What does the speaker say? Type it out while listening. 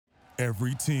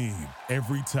Every team,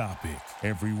 every topic,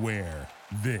 everywhere.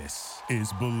 This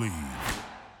is Believe.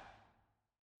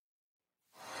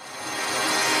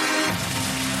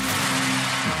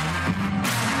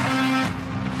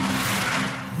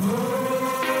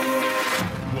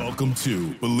 Welcome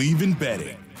to Believe in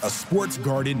Betting, a Sports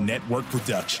Garden Network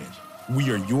production.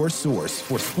 We are your source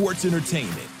for sports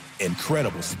entertainment and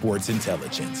credible sports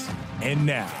intelligence. And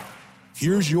now,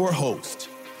 here's your host,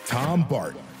 Tom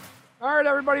Barton. All right,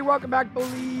 everybody, welcome back.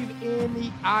 Believe in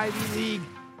the Ivy League.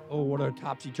 Oh, what a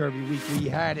topsy-turvy week we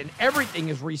had, and everything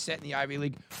is reset in the Ivy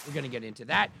League. We're going to get into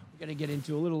that. We're going to get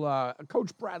into a little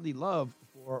Coach Bradley Love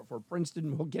for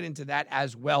Princeton. We'll get into that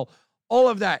as well. All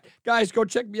of that. Guys, go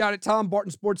check me out at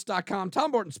TomBartonSports.com.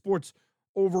 Tom Barton Sports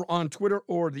over on Twitter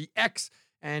or the X,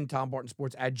 and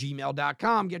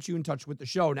TomBartonSports@gmail.com. Get you in touch with the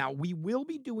show. Now, we will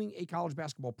be doing a college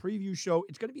basketball preview show.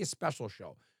 It's going to be a special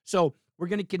show. So we're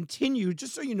going to continue,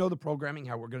 just so you know the programming,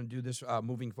 how we're going to do this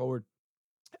moving forward.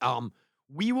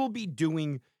 We will be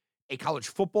doing a college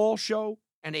football show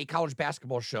and a college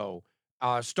basketball show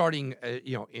starting,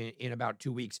 in about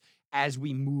 2 weeks as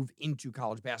we move into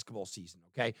college basketball season,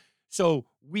 okay? So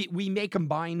we may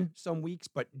combine some weeks,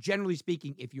 but generally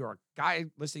speaking, if you're a guy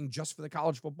listening just for the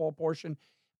college football portion,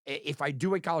 if I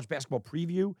do a college basketball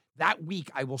preview, that week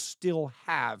I will still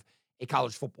have a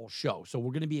college football show. So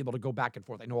we're going to be able to go back and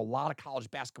forth. I know a lot of college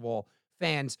basketball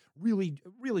fans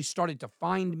really started to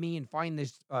find me and find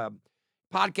this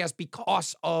podcast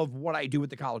because of what I do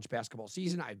with the college basketball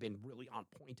season. I've been really on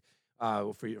point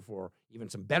for even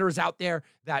some bettors out there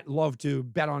that love to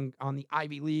bet on the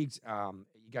Ivy Leagues.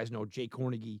 You guys know Jay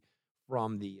Cornegie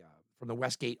from the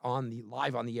Westgate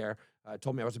live on the air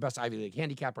told me I was the best Ivy League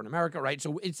handicapper in America, right?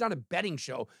 So it's not a betting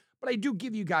show, but I do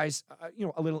give you guys,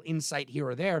 a little insight here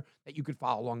or there that you could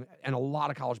follow along, and a lot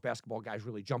of college basketball guys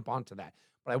really jump onto that.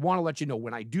 But I want to let you know,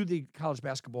 when I do the college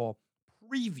basketball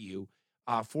preview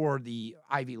for the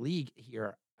Ivy League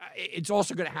here, it's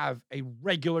also going to have a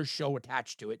regular show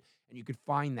attached to it, and you could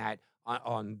find that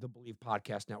on the Believe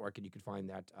Podcast Network, and you can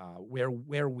find that where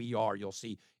we are. You'll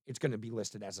see it's going to be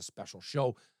listed as a special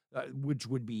show, which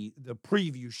would be the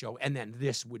preview show, and then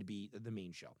this would be the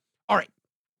main show. All right.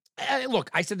 Look,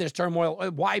 I said there's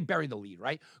turmoil. Why bury the lead,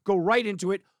 right? Go right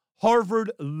into it.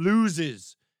 Harvard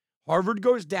loses. Harvard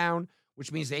goes down,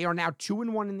 which means they are now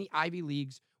 2-1 in the Ivy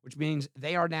Leagues, which means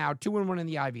they are now 2-1 in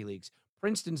the Ivy Leagues.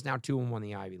 Princeton's now 2-1 in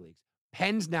the Ivy Leagues.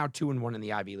 Penn's now 2-1 in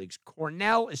the Ivy Leagues.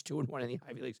 Cornell is 2-1 in the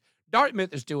Ivy Leagues.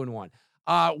 Dartmouth is 2-1.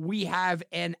 We have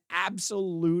an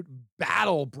absolute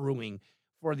battle brewing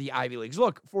for the Ivy Leagues.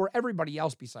 Look, for everybody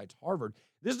else besides Harvard,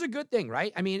 this is a good thing,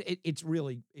 right? I mean, it's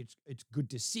good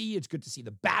to see. It's good to see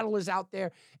the battle is out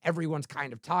there. Everyone's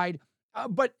kind of tied.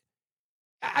 But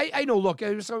I know, look,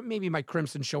 so maybe my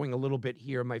Crimson showing a little bit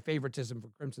here, my favoritism for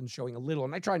Crimson showing a little,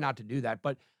 and I try not to do that,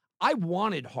 but I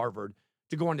wanted Harvard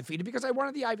to go undefeated because I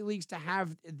wanted the Ivy Leagues to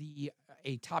have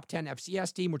a top 10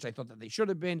 FCS team, which I thought that they should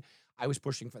have been. I was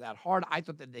pushing for that hard. I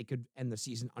thought that they could end the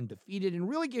season undefeated and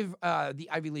really give the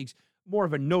Ivy Leagues more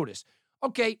of a notice.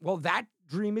 Okay, well, that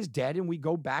dream is dead, and we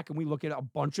go back and we look at a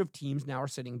bunch of teams now are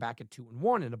sitting back at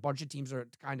 2-1, and a bunch of teams are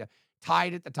kind of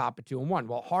tied at the top at 2-1.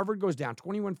 Well, Harvard goes down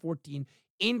 21-14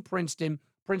 in Princeton.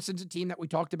 Princeton's a team that we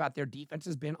talked about. Their defense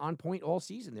has been on point all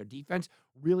season. Their defense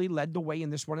really led the way in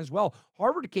this one as well.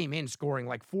 Harvard came in scoring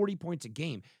like 40 points a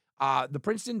game. The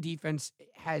Princeton defense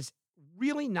has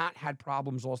really not had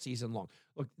problems all season long.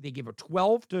 Look, they gave a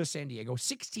 12 to San Diego,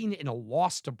 16 in a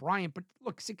loss to Bryant, but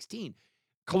look, 16.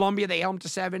 Columbia, they held them to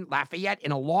 7. Lafayette,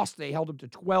 in a loss, they held them to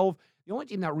 12. The only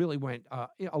team that really went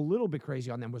a little bit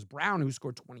crazy on them was Brown, who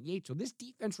scored 28. So this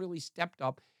defense really stepped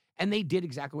up, and they did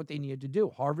exactly what they needed to do.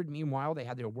 Harvard, meanwhile, they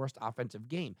had their worst offensive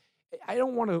game. I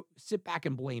don't want to sit back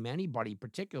and blame anybody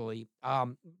particularly,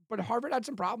 but Harvard had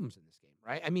some problems in this game,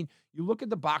 right? I mean, you look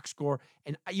at the box score,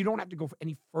 and you don't have to go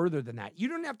any further than that. You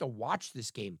don't have to watch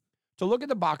this game to look at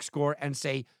the box score and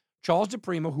say, Charles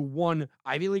DiPrima, who won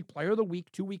Ivy League Player of the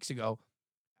Week 2 weeks ago,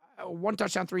 1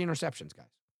 touchdown, 3 interceptions, guys.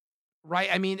 Right?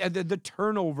 I mean, the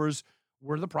turnovers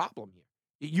were the problem here.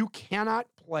 You cannot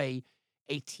play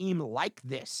a team like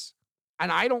this.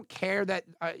 And I don't care that,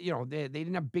 they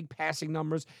didn't have big passing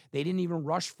numbers. They didn't even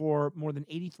rush for more than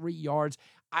 83 yards.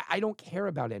 I don't care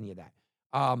about any of that.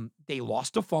 They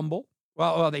lost a fumble.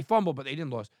 Well, they fumbled, but they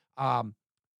didn't lose. Barnum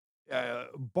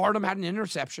had an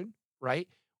interception, right,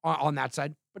 on that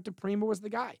side. But DiPrima was the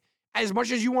guy. As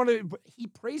much as you want to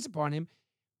heap praise upon him,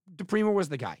 DiPrima was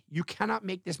the guy. You cannot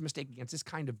make this mistake against this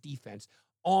kind of defense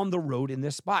on the road in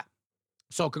this spot.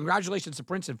 So congratulations to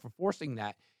Princeton for forcing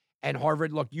that. And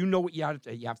Harvard, look, you know what you have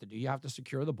to do. You have to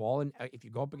secure the ball. And if you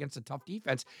go up against a tough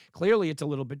defense, clearly it's a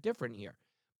little bit different here.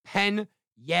 Penn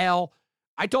Yale,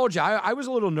 I told you, I was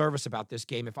a little nervous about this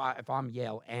game if I'm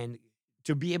Yale, and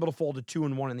to be able to fall to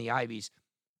 2-1 in the Ivies,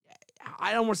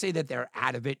 I don't want to say that they're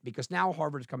out of it because now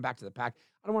Harvard has come back to the pack.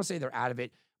 I don't want to say they're out of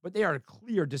it, but they are a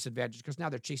clear disadvantage because now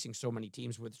they're chasing so many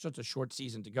teams with such a short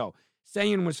season to go.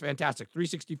 Sayin was fantastic,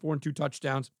 364 and 2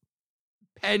 touchdowns.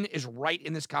 Penn is right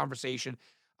in this conversation.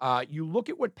 You look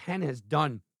at what Penn has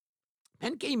done.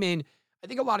 Penn came in, I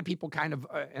think a lot of people kind of,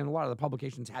 and a lot of the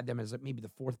publications had them as maybe the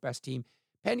fourth best team.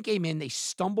 Penn came in, they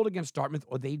stumbled against Dartmouth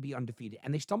or they'd be undefeated.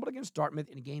 And they stumbled against Dartmouth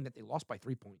in a game that they lost by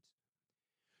 3 points.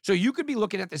 So you could be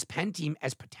looking at this Penn team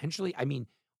as potentially, I mean,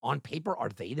 on paper, are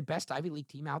they the best Ivy League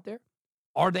team out there?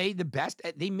 Are they the best?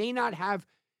 They may not have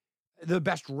the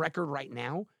best record right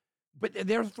now, but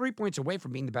they're 3 points away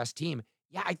from being the best team.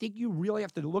 Yeah, I think you really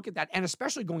have to look at that, and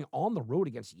especially going on the road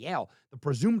against Yale, the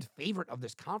presumed favorite of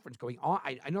this conference going on.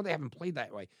 I know they haven't played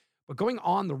that way, but going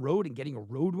on the road and getting a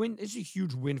road win is a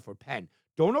huge win for Penn.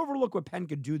 Don't overlook what Penn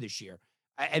could do this year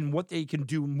and what they can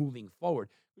do moving forward.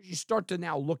 You start to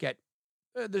now look at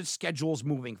the schedules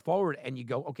moving forward, and you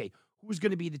go, okay, who's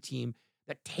going to be the team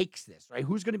that takes this, right?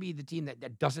 Who's going to be the team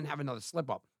that doesn't have another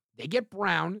slip-up? They get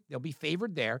Brown. They'll be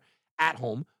favored there at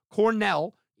home.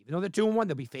 Cornell, even though they're 2-1,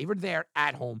 they'll be favored there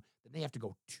at home. Then they have to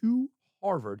go to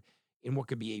Harvard in what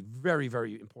could be a very,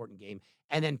 very important game.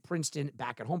 And then Princeton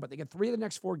back at home. But they get 3 of the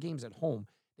next 4 games at home.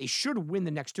 They should win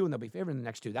the next 2, and they'll be favored in the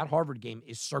next 2. That Harvard game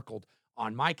is circled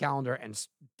on my calendar and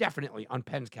definitely on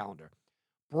Penn's calendar.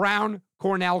 Brown,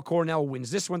 Cornell. Cornell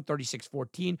wins this one,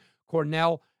 36-14.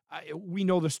 Cornell, we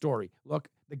know the story. Look,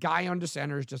 the guy under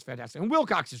center is just fantastic. And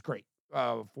Wilcox is great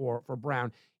for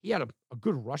Brown. He had a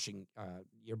good rushing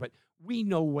year, but we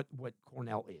know what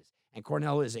Cornell is. And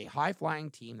Cornell is a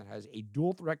high-flying team that has a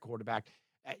dual-threat quarterback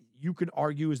you could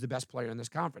argue is the best player in this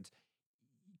conference.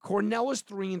 Cornell is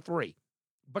 3-3,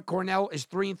 but Cornell is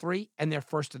 3-3, and they're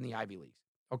first in the Ivy Leagues.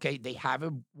 Okay, they have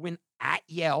a win at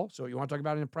Yale. So you want to talk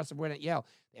about an impressive win at Yale.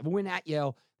 They have a win at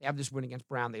Yale. They have this win against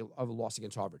Brown. They have a loss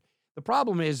against Harvard. The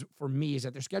problem is, for me, is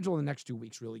that their schedule in the next 2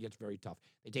 weeks really gets very tough.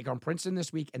 They take on Princeton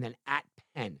this week and then at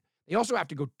Penn. They also have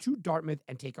to go to Dartmouth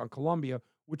and take on Columbia,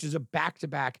 which is a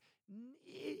back-to-back.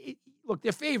 Look,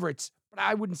 they're favorites, but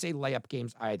I wouldn't say layup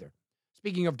games either.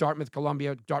 Speaking of Dartmouth,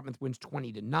 Columbia, Dartmouth wins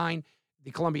 20-9.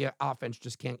 The Columbia offense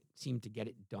just can't seem to get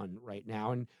it done right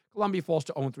now. And Columbia falls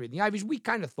to 0-3 in the Ivies. We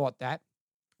kind of thought that,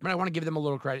 but I want to give them a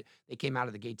little credit. They came out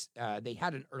of the gates. They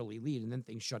had an early lead, and then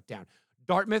things shut down.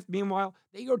 Dartmouth, meanwhile,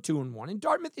 they go 2-1. And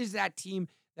Dartmouth is that team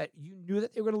that you knew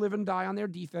that they were going to live and die on their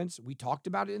defense. We talked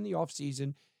about it in the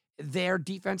offseason. Their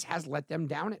defense has let them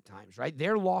down at times, right?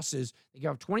 Their losses, they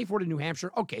give up 24 to New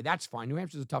Hampshire. Okay, that's fine. New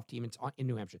Hampshire's a tough team. It's in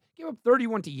New Hampshire. Give up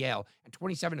 31 to Yale and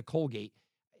 27 to Colgate.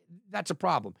 That's a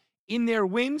problem. In their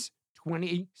wins,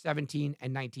 20, 17,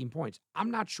 and 19 points. I'm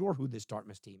not sure who this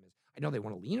Dartmouth team is. I know they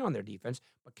want to lean on their defense,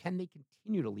 but can they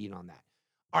continue to lean on that?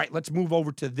 All right, let's move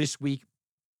over to this week.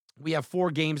 We have 4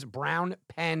 games. Brown,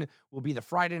 Penn will be the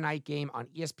Friday night game on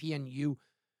ESPNU.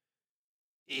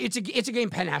 It's a game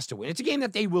Penn has to win. It's a game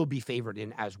that they will be favored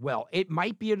in as well. It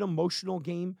might be an emotional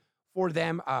game for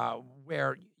them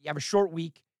where you have a short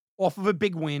week off of a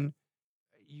big win.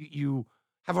 You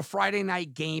have a Friday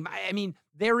night game. I mean,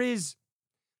 there is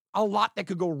a lot that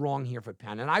could go wrong here for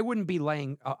Penn, and I wouldn't be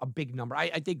laying a big number.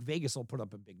 I think Vegas will put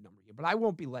up a big number here, but I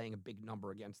won't be laying a big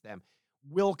number against them.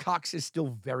 Wilcox is still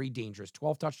very dangerous.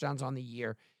 12 touchdowns on the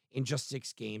year in just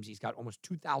 6 games. He's got almost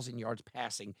 2,000 yards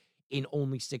passing in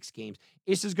only 6 games.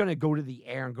 This is going to go to the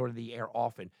air and go to the air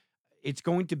often. It's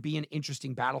going to be an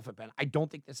interesting battle for Penn. I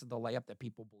don't think this is the layup that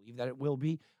people believe that it will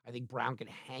be. I think Brown can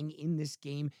hang in this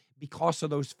game because of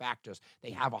those factors.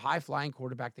 They have a high-flying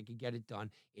quarterback that can get it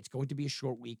done. It's going to be a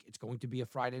short week. It's going to be a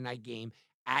Friday night game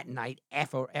at night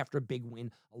after a big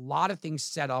win. A lot of things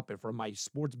set up, and for my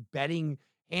sports betting,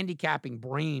 handicapping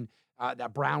brain,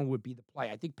 that Brown would be the play.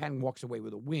 I think Penn walks away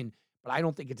with a win, but I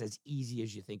don't think it's as easy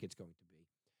as you think it's going to be.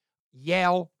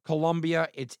 Yale, Columbia,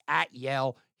 it's at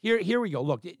Yale. Here we go.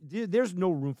 Look, there's no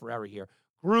room for error here.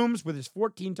 Grooms, with his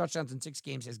 14 touchdowns in 6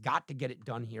 games, has got to get it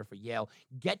done here for Yale.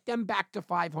 Get them back to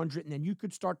 500, and then you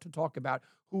could start to talk about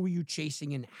who are you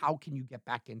chasing and how can you get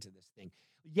back into this thing.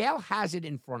 Yale has it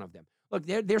in front of them. Look,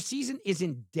 their season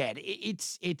isn't dead.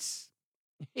 It's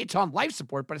on life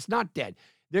support, but it's not dead.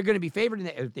 They're going to be favored.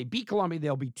 If they beat Columbia,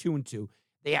 they'll be 2-2.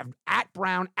 They have at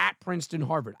Brown, at Princeton,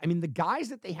 Harvard. I mean, the guys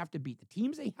that they have to beat, the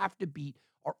teams they have to beat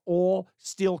are all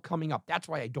still coming up. That's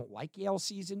why I don't like Yale's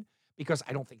season, because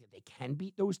I don't think that they can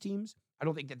beat those teams. I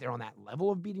don't think that they're on that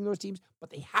level of beating those teams, but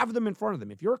they have them in front of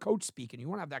them. If you're a coach speaking, you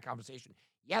want to have that conversation.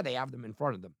 Yeah, they have them in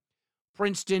front of them.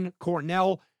 Princeton,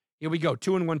 Cornell, here we go.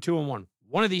 2-1, 2-1.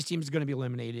 One of these teams is going to be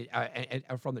eliminated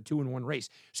from the 2-1 race.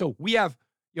 So we have,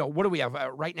 what do we have?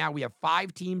 Right now we have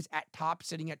 5 teams at top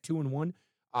sitting at 2-1.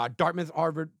 Dartmouth,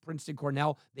 Harvard, Princeton,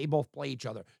 Cornell, they both play each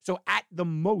other. So at the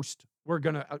most, we're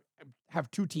going to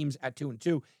have 2 teams at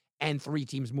 2-2 and 3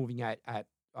 teams moving at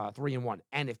 3-1.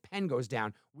 And if Penn goes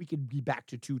down, we could be back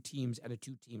to 2 teams and a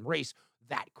 2-team race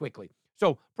that quickly.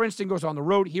 So Princeton goes on the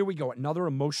road. Here we go. Another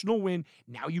emotional win.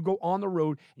 Now you go on the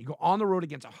road. You go on the road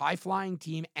against a high-flying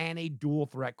team and a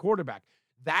dual-threat quarterback.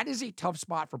 That is a tough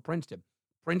spot for Princeton.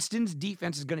 Princeton's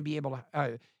defense is going to be able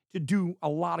to do a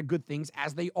lot of good things,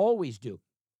 as they always do.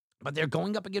 But they're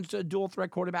going up against a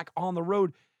dual-threat quarterback on the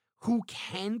road who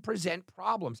can present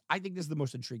problems. I think this is the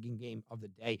most intriguing game of the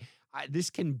day.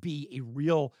 This can be a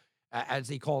real, as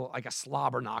they call it, like a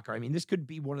slobber knocker. I mean, this could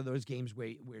be one of those games where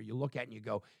you look at it and you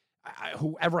go,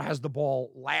 whoever has the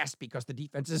ball last, because the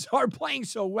defenses are playing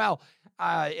so well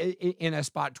in a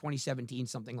spot 2017,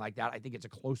 something like that. I think it's a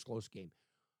close game.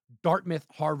 Dartmouth,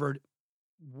 Harvard.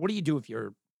 What do you do if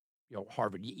you're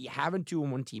Harvard? You have a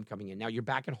 2-1 team coming in. Now you're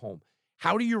back at home.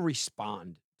 How do you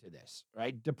respond to this,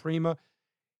 right? DePrima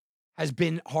has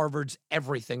been Harvard's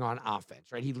everything on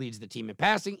offense, right? He leads the team in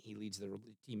passing. He leads the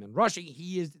team in rushing.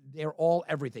 They're all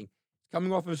everything.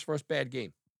 Coming off of his first bad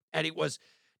game. And it was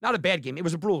not a bad game. It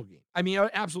was a brutal game. I mean, an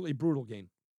absolutely brutal game.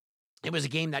 It was a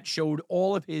game that showed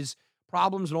all of his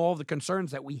problems and all of the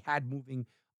concerns that we had moving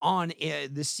on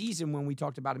this season when we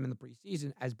talked about him in the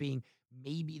preseason as being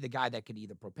maybe the guy that could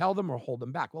either propel them or hold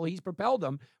them back. Well, he's propelled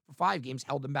them for 5 games,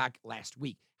 held them back last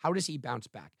week. How does he bounce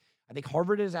back? I think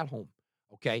Harvard is at home,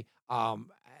 okay?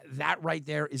 That right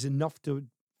there is enough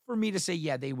for me to say,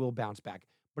 yeah, they will bounce back.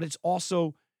 But it's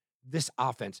also this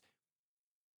offense.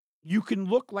 You can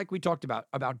look like we talked about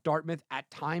Dartmouth. At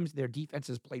times, their defense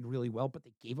has played really well, but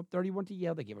they gave up 31 to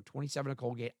Yale. They gave up 27 to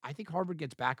Colgate. I think Harvard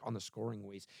gets back on the scoring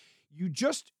ways. You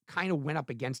just kind of went up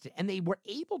against it, and they were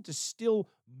able to still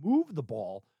move the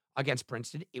ball against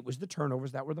Princeton. It was the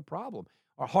turnovers that were the problem.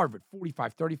 Harvard,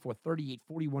 45, 34, 38,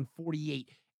 41, 48,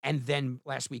 and then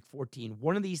last week, 14.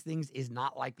 One of these things is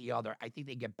not like the other. I think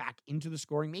they get back into the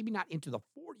scoring, maybe not into the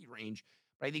 40 range,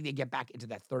 but I think they get back into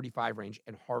that 35 range,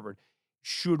 and Harvard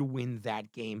should win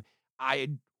that game. I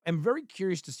am very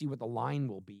curious to see what the line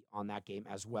will be on that game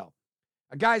as well.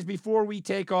 Guys, before we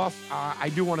take off, I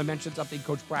do want to mention something.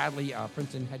 Coach Bradley,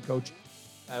 Princeton head coach,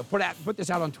 put this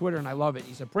out on Twitter, and I love it.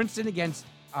 He said, Princeton against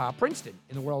Princeton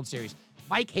in the World Series.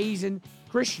 Mike Hazen,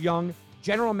 Chris Young,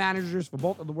 general managers for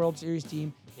both of the World Series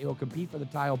team. They will compete for the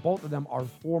title. Both of them are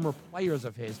former players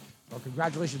of his. So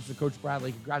congratulations to Coach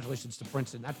Bradley. Congratulations to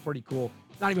Princeton. That's pretty cool.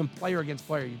 It's not even player against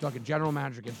player. You're talking general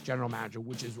manager against general manager,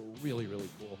 which is really, really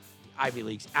cool. The Ivy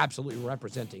League's absolutely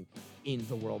representing in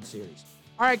the World Series.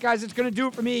 All right, guys, it's going to do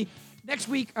it for me. Next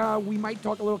week, we might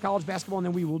talk a little college basketball, and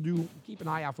then we will keep an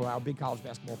eye out for our big college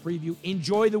basketball preview.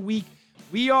 Enjoy the week.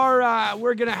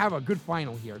 We're going to have a good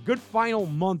final here. A good final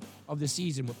month of the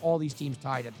season with all these teams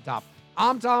tied at the top.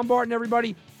 I'm Tom Barton,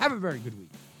 everybody. Have a very good week.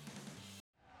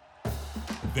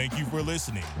 Thank you for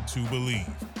listening to Believe.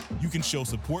 You can show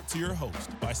support to your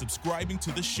host by subscribing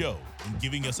to the show and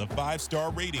giving us a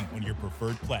 5-star rating on your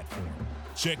preferred platform.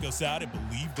 Check us out at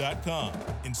Believe.com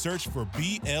and search for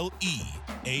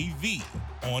BLEAV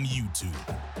on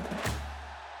YouTube.